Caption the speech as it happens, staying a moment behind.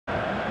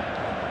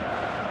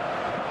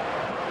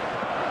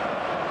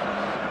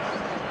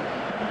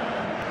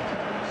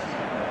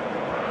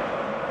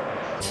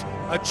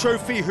A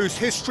trophy whose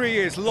history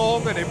is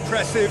long and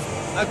impressive,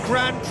 a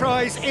grand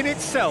prize in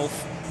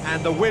itself,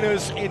 and the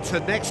winners into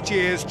next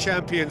year's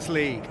Champions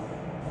League.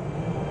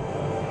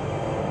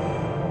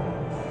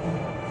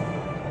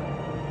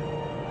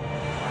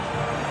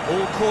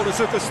 All corners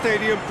of the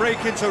stadium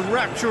break into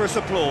rapturous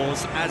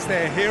applause as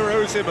their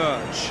heroes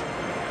emerge.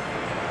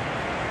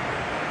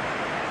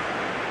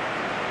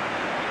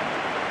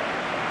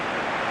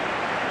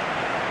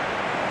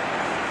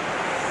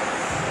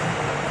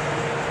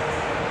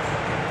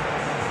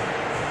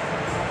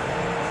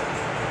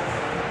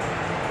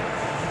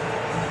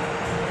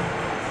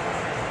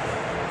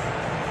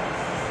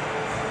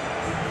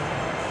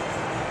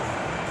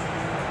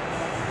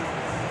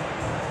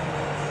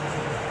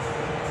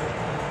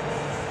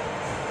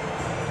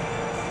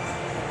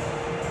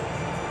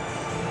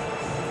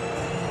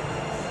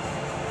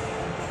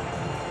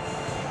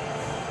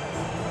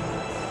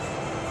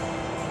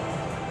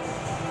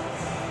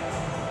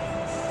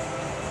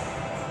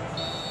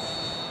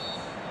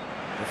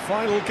 The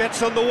final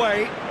gets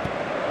underway.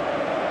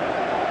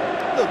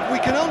 Look, we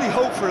can only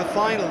hope for a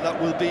final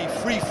that will be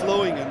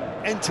free-flowing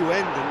and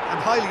end-to-end and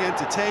highly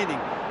entertaining,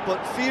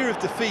 but fear of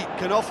defeat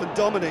can often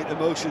dominate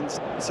emotions,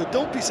 so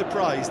don't be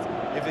surprised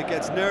if it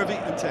gets nervy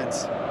and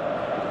tense.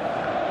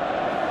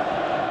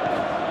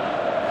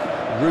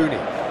 Rooney.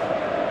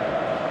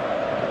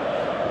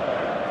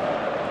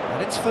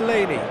 And it's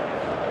Fellaini.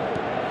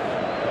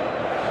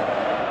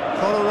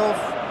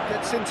 Kolarov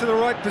gets into the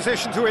right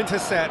position to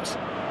intercept.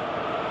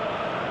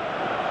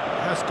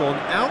 Has gone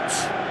out.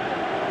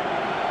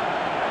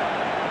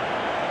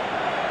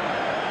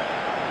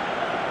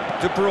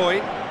 De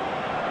Bruyne.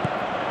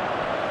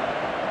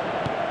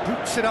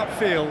 Boots it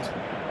upfield.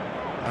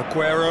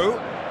 Aguero.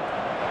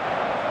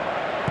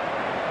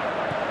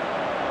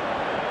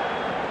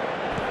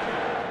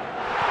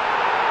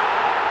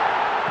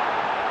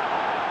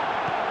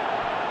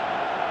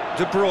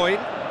 De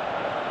Bruyne.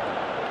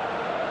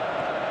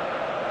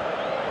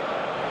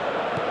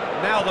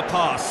 Now the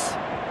pass.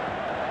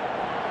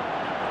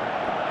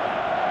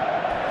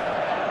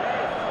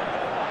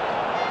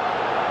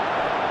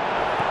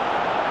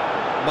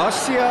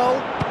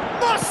 Martial!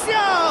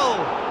 Martial!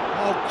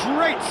 Oh,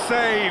 great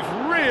save,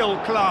 real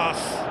class.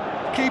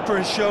 Keeper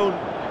has shown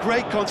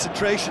great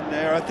concentration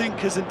there. I think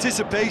his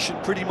anticipation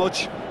pretty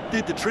much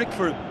did the trick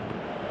for him.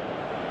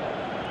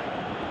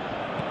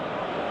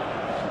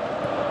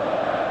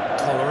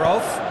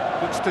 Kolarov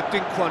looks to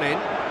dink one in.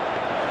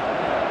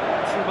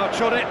 Too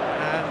much on it,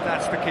 and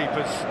that's the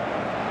keeper's.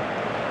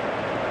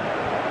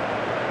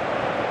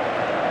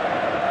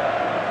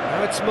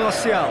 Now it's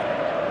Martial.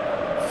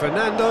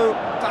 Fernando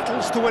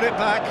battles to win it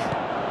back.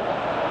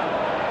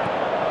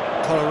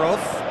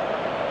 Kolarov.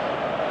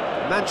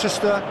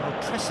 Manchester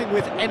are pressing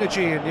with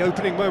energy in the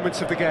opening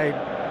moments of the game.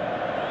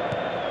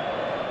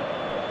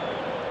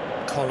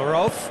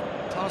 Kolarov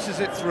passes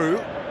it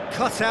through,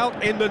 cut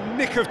out in the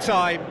nick of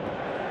time.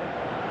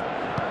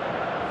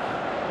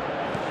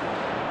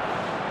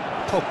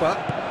 Pogba.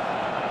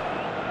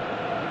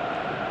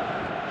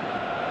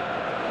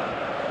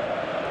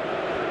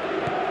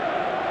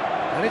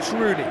 And it's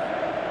Rooney.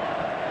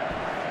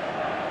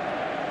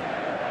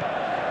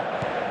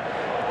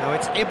 Now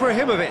it's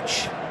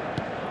Ibrahimovic.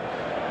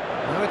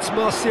 Now it's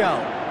Martial.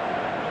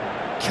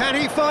 Can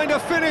he find a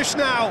finish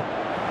now?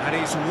 And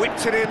he's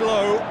whipped it in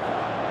low.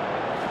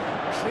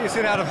 Clears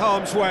it out of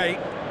harm's way.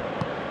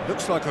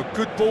 Looks like a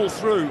good ball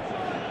through.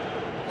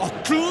 Oh,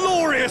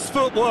 glorious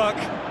footwork!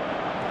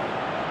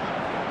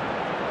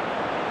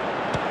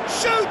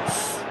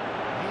 Shoots!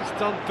 He's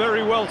done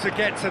very well to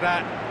get to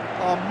that.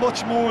 Oh,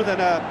 much more than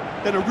a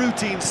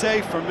routine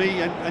save for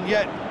me, and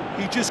yet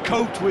he just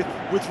coped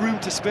with room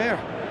to spare.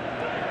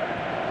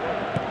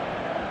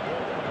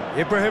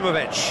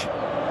 Ibrahimovic.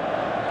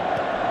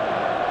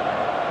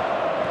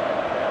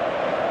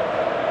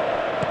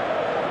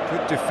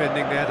 Good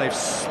defending there, they've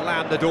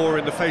slammed the door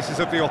in the faces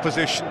of the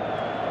opposition.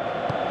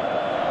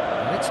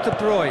 And it's De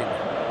Bruyne.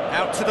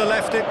 Out to the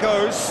left it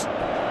goes.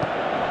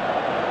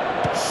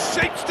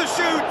 Shapes to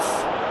shoot!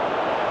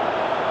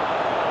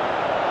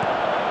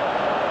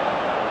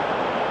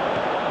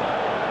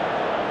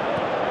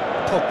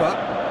 Pogba.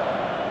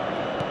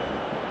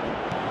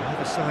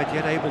 Neither side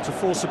yet able to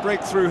force a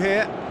breakthrough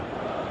here.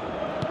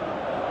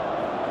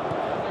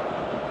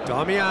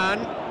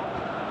 Damian.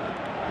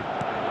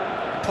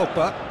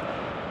 Pogba.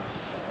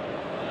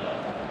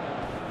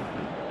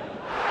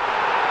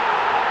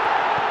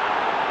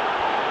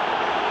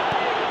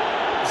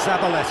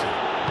 Zabaleta.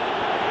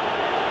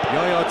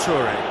 Yaya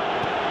Toure.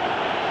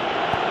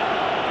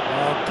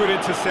 Oh, good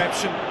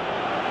interception.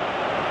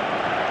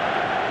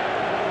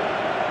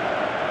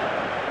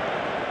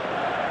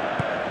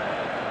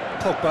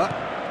 Pogba.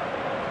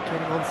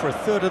 Getting on for a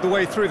third of the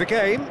way through the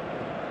game.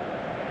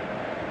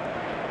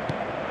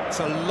 It's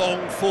a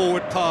long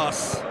forward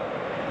pass.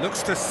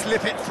 Looks to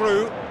slip it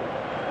through.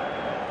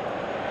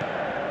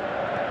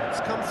 It's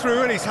come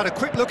through and he's had a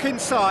quick look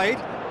inside.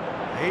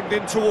 Aimed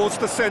in towards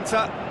the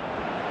centre.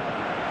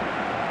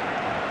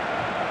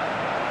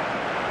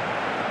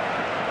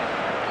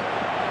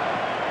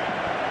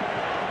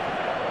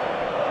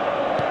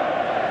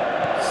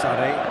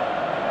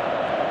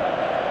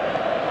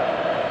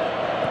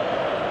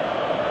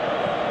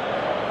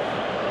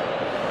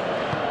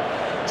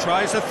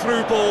 Tries a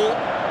through ball.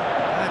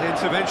 That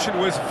intervention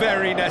was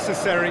very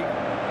necessary.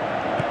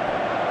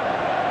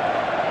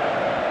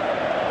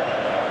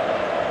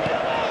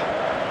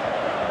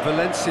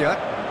 Valencia.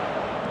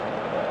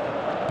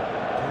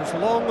 Goes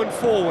long and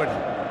forward.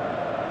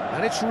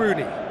 And it's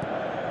Rooney.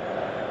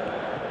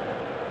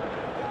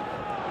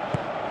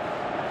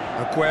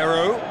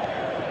 Aguero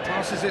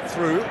passes it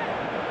through.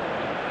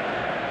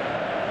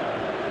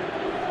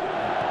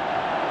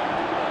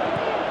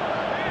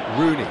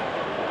 Rooney.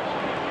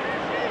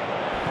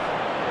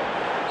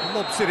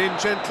 Lobs it in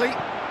gently.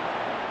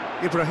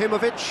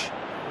 Ibrahimovic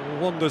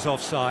wanders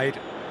offside.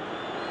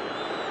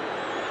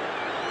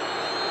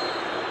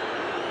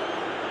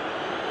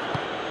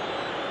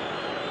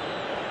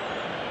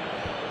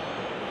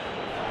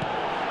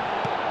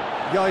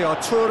 Yaya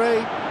Toure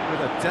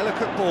with a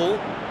delicate ball.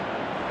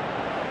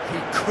 He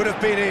could have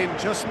been in,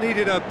 just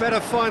needed a better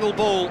final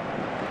ball.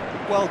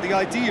 Well, the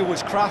idea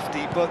was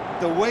crafty, but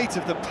the weight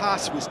of the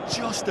pass was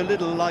just a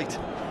little light.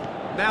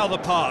 Now the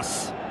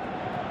pass.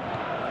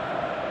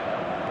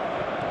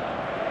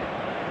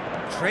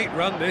 Great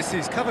run this,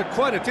 he's covered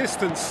quite a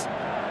distance.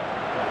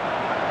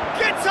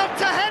 Gets up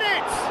to head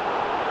it!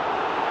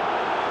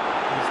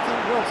 He's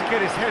done well to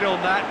get his head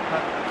on that,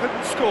 but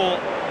couldn't score.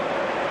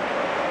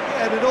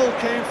 And it all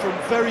came from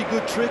very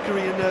good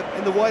trickery in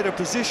the wider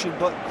position,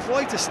 but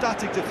quite a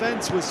static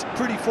defence. Was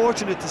pretty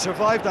fortunate to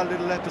survive that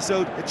little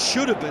episode. It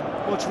should have been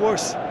much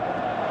worse.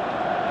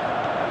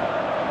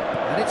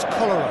 And it's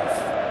Kolarov.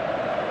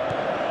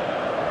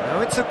 Now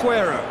it's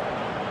Aguero.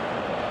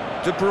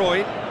 De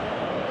Bruyne.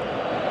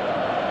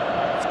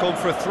 It's gone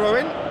for a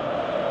throw-in.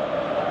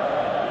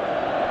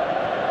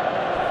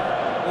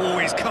 Oh,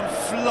 he's come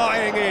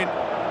flying in.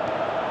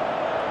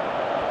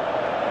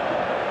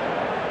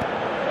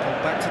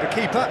 Back to the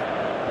keeper.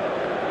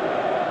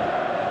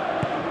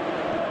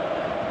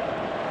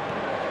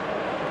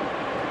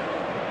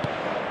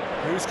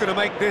 Who's going to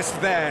make this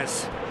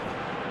theirs?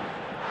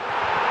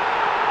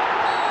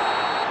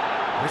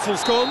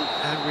 Whistle's gone,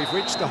 and we've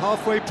reached the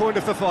halfway point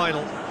of the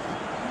final.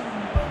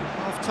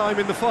 Half-time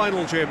in the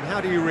final, Jim. How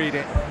do you read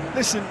it?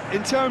 Listen,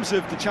 in terms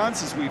of the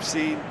chances we've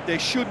seen, they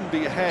shouldn't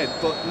be ahead,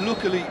 but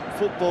luckily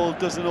football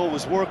doesn't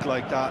always work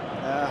like that.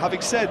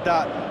 Having said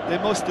that, they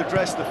must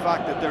address the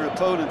fact that their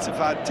opponents have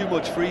had too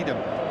much freedom.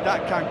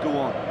 That can't go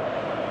on.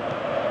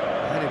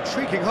 An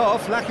intriguing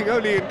half, lacking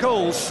only in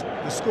goals.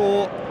 The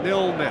score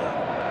 0-0.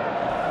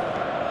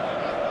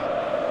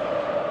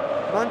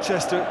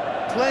 Manchester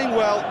playing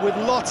well with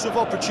lots of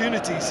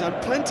opportunities and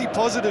plenty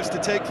positives to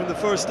take from the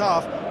first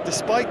half.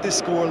 Despite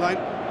this scoreline,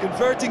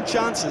 converting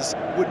chances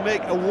would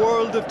make a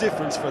world of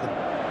difference for them.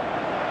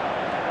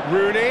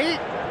 Rooney.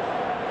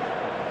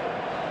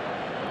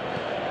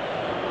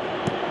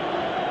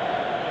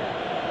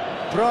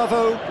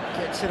 Bravo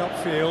gets it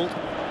upfield.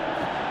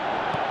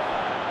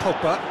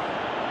 Pogba.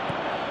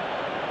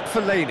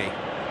 Fellaini.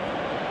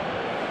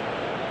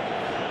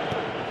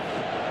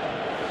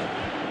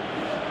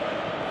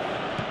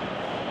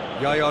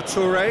 Yaya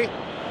Toure.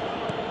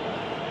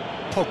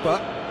 Pogba.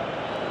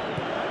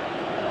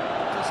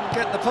 Doesn't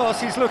get the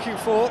pass he's looking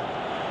for.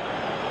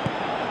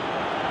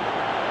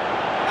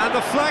 And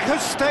the flag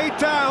has stayed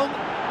down.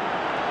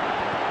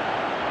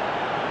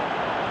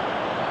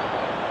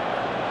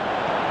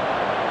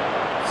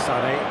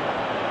 Sané.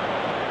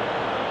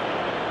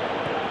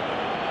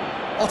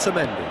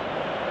 Otamendi.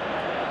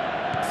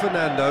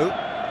 Fernando.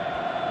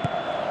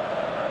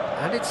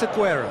 And it's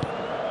Aguero.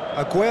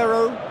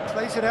 Aguero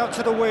plays it out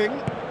to the wing.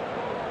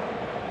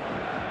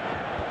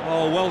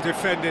 Oh, well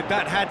defended,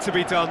 that had to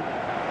be done.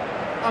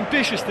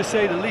 Ambitious to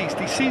say the least,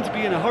 he seemed to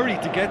be in a hurry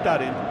to get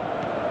that in.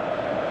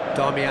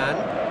 Darmian.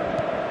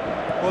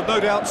 Well, no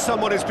doubt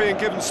someone is being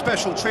given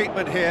special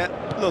treatment here.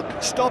 Look,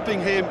 stopping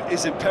him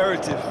is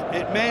imperative.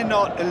 It may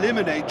not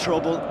eliminate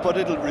trouble, but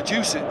it'll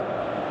reduce it.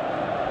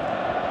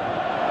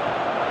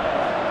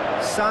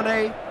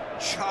 Sané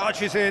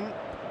charges in.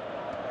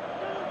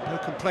 No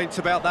complaints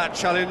about that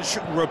challenge.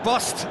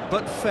 Robust,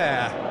 but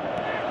fair.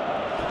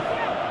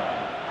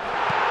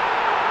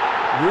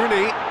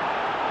 Rooney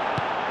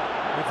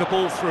with the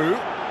ball through.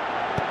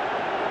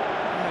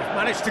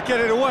 Managed to get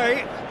it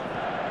away.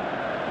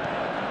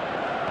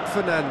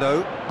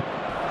 Fernando.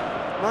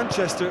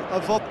 Manchester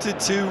have opted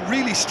to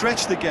really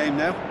stretch the game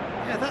now.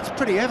 Yeah, that's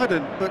pretty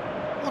evident, but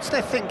what's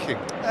their thinking?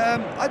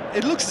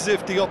 It looks as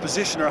if the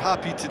opposition are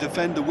happy to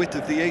defend the width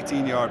of the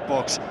 18-yard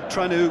box,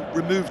 trying to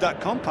remove that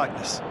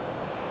compactness.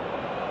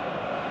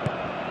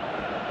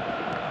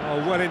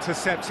 Oh, well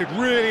intercepted,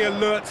 really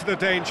alert to the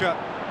danger.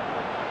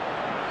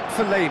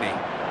 Fellaini.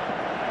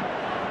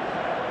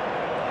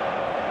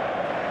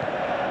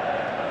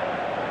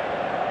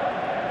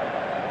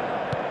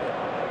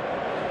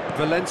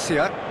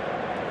 Valencia.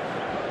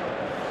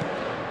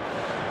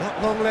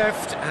 Not long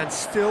left, and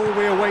still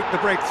we await the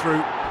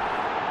breakthrough.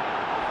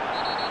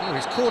 Oh,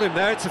 he's caught him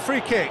there, it's a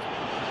free kick.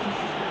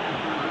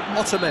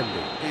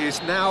 Otamendi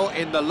is now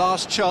in the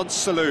last chance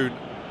saloon.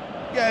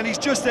 Yeah, and he's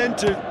just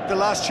entered the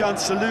last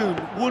chance saloon.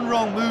 One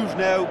wrong move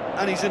now,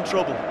 and he's in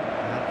trouble.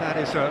 And that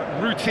is a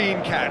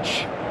routine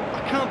catch.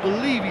 I can't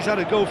believe he's had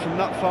a go from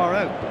that far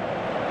out.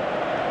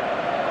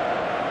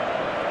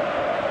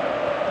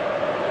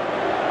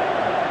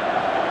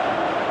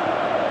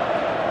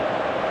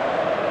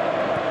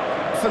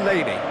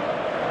 Fellaini.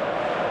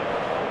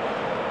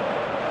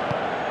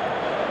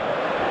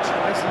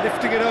 Tries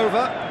lifting it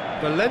over.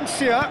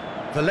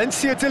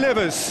 Valencia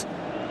delivers.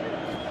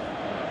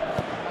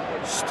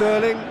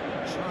 Sterling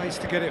tries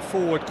to get it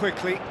forward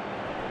quickly.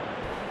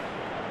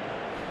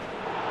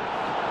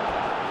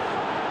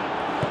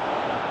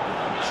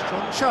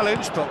 Strong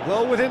challenge, but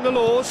well within the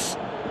laws.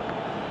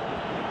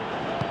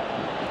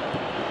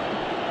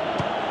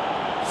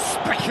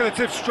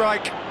 Speculative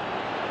strike.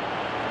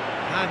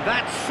 And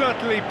that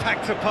certainly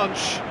packed a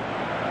punch.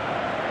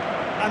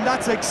 And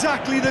that's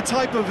exactly the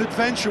type of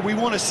adventure we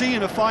want to see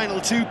in a final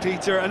too,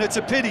 Peter, and it's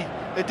a pity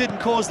it didn't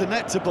cause the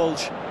net to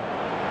bulge.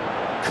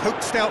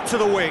 Coaxed out to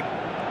the wing.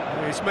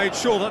 He's made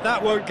sure that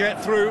that won't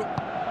get through.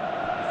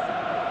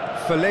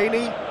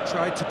 Fellaini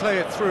tried to play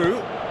it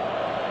through.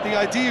 The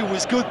idea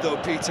was good though,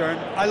 Peter, and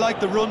I like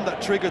the run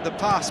that triggered the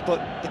pass, but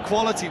the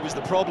quality was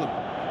the problem.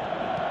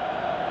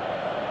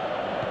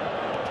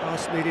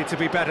 Pass needed to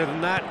be better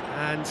than that,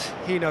 and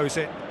he knows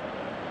it.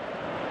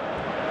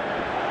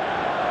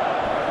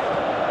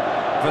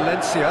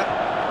 Valencia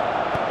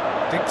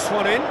dinks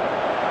one in.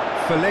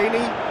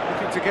 Fellaini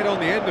looking to get on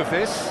the end of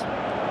this.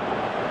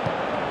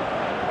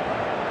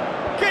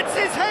 Gets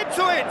his head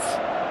to it!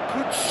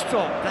 Good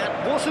stop,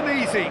 that wasn't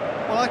easy.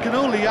 Well, I can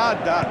only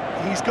add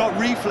that he's got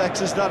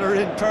reflexes that are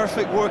in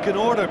perfect working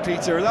order,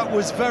 Peter. That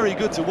was very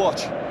good to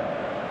watch.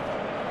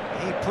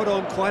 He put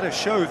on quite a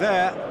show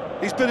there.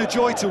 He's been a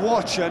joy to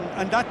watch,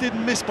 and that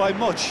didn't miss by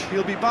much.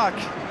 He'll be back.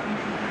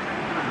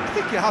 I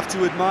think you have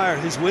to admire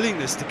his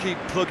willingness to keep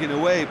plugging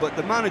away, but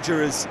the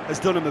manager has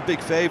done him a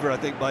big favour, I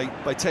think,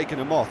 by taking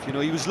him off. You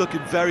know, he was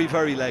looking very,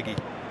 very leggy.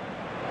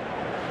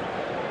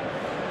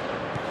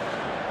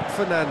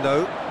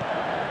 Fernando.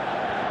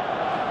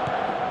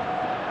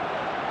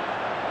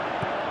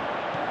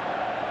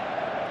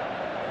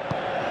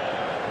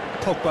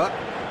 Pogba.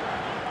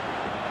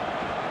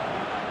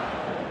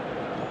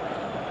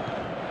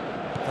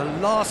 The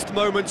last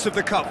moments of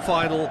the cup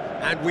final,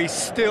 and we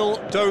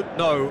still don't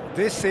know.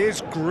 This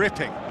is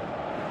gripping.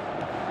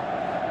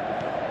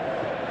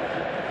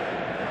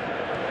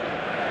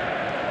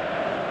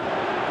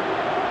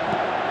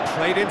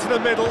 Played into the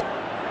middle.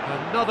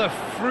 Another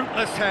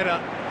fruitless header.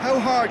 How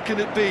hard can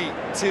it be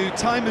to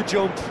time a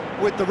jump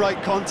with the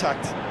right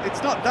contact?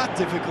 It's not that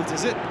difficult,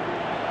 is it?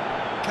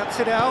 Cuts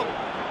it out.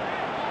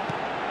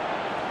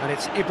 And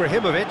it's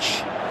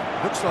Ibrahimovic.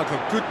 Looks like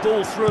a good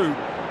ball through.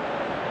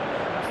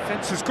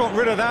 Defence has got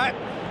rid of that.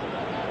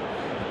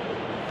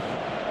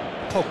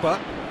 Pogba.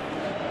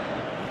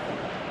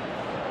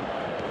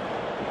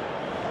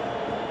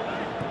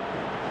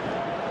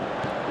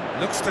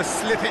 Looks to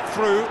slip it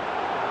through.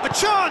 A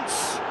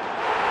chance!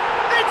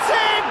 It's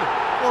in!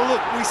 Well,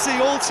 look, we see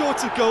all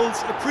sorts of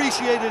goals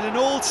appreciated in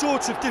all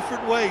sorts of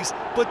different ways,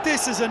 but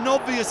this is an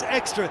obvious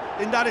extra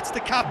in that it's the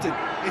captain.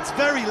 It's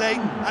very late,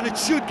 and it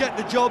should get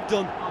the job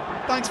done.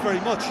 Thanks very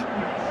much.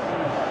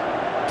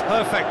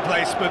 Perfect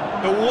placement,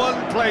 the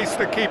one place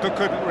the keeper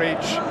couldn't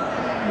reach.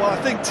 Well, I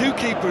think two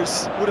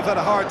keepers would have had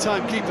a hard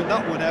time keeping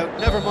that one out,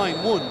 never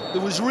mind one.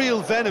 There was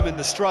real venom in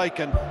the strike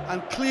and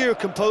clear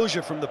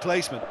composure from the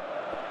placement.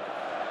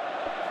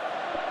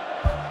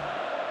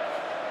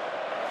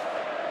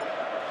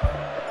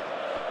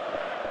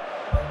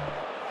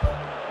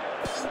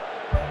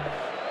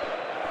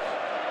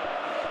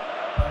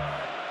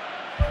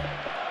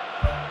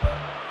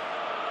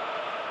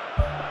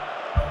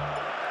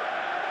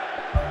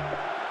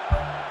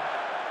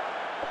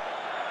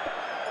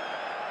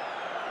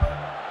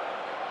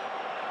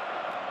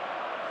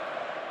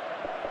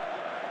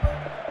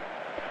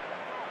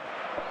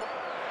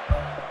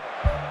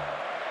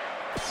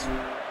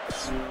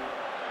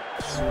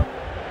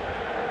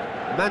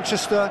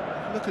 Manchester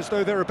look as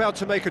though they're about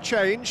to make a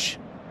change.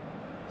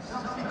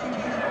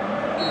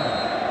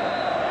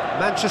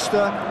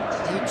 Manchester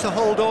need to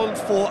hold on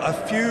for a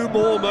few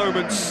more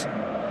moments.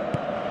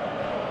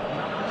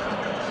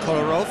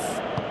 Kolarov,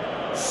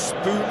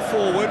 spoon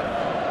forward,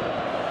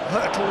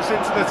 hurtles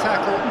into the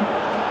tackle.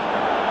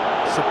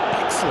 Some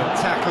excellent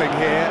tackling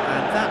here,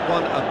 and that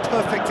one a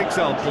perfect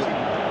example.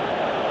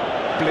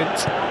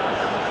 Blint,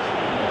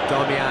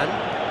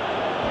 Darmian.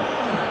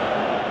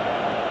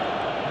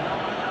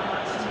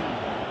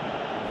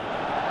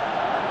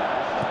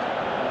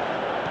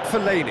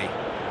 Fellaini.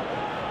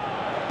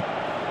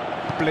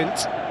 Blint.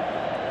 So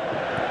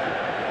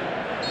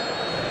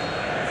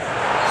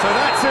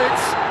that's it.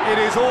 It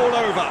is all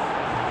over.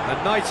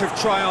 A night of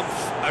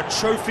triumph, a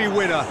trophy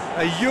winner,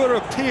 a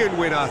European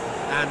winner,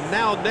 and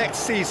now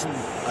next season,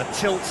 a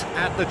tilt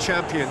at the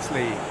Champions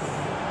League.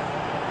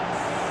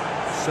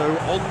 So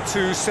on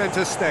to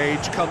centre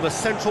stage come the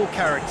central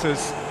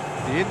characters,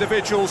 the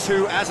individuals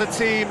who, as a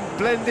team,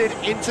 blended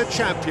into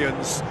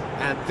champions,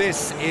 and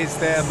this is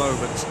their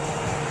moment.